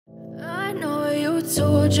you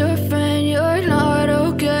told your friend you're not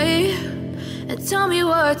okay, and tell me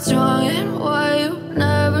what's wrong and why you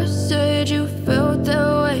never said you felt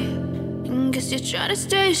that way. And guess you're trying to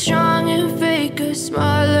stay strong and fake a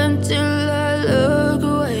smile until I look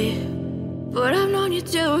away. But I've known you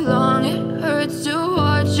too long, it hurts to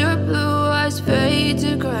watch your blue eyes fade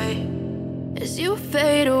to gray as you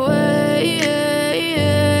fade away,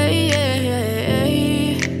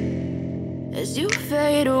 as you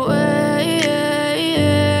fade away.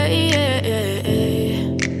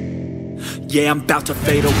 Yeah, I'm about to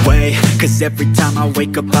fade away, cause every time I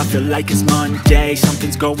wake up I feel like it's Monday.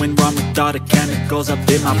 Something's going wrong with all the chemicals up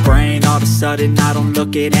in my brain. All of a sudden I don't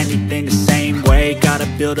look at anything the same way. Got a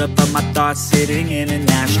buildup of my thoughts sitting in an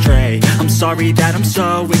ashtray. I'm sorry that I'm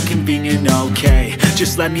so inconvenient, okay.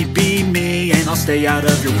 Just let me be me and I'll stay out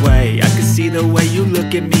of your way. I can see the way you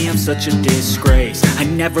look at me, I'm such a disgrace. I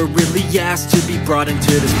never really asked to be brought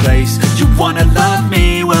into this place. You wanna love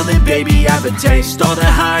me? Well then baby have a taste. All the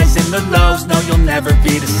highs and the lows, no you'll never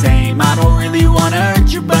be the same. I don't really wanna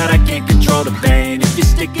hurt you but I can't control the pain. If you're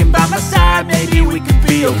sticking by my side maybe we could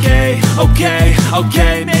be okay.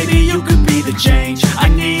 Okay, maybe you could be the change I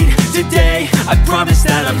need today. I promise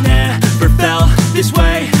that I've never felt this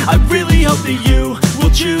way. I really hope that you will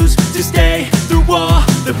choose to stay through all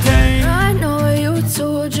the pain. I know you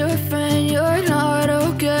told your friend you're not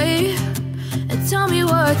okay, and tell me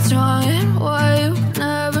what's wrong and why you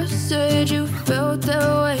never said you felt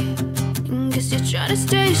that way. And guess you're trying to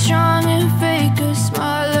stay strong and fake a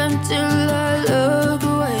smile until I look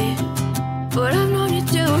away. But I've known you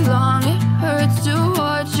too long, it hurts to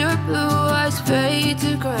watch your blue eyes fade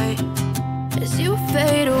to gray as you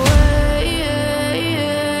fade away,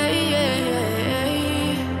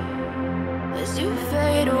 as you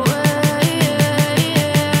fade away,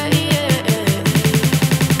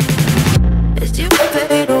 as you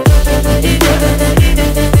fade away.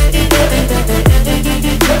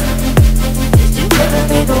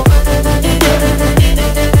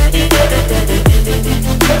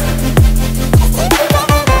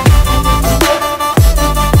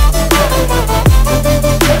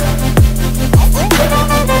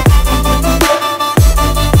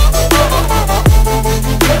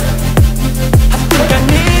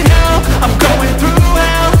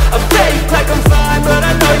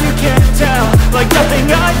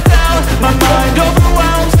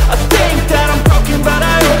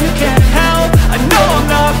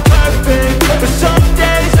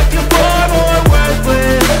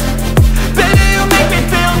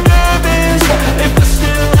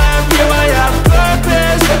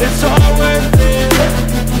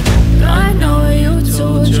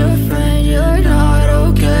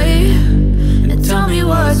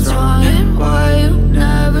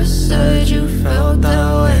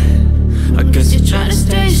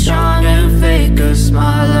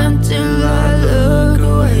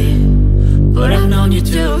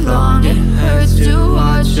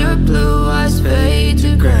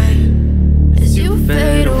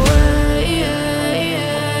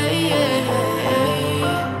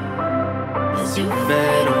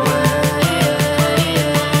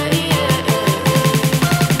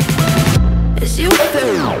 As you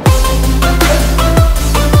fade away.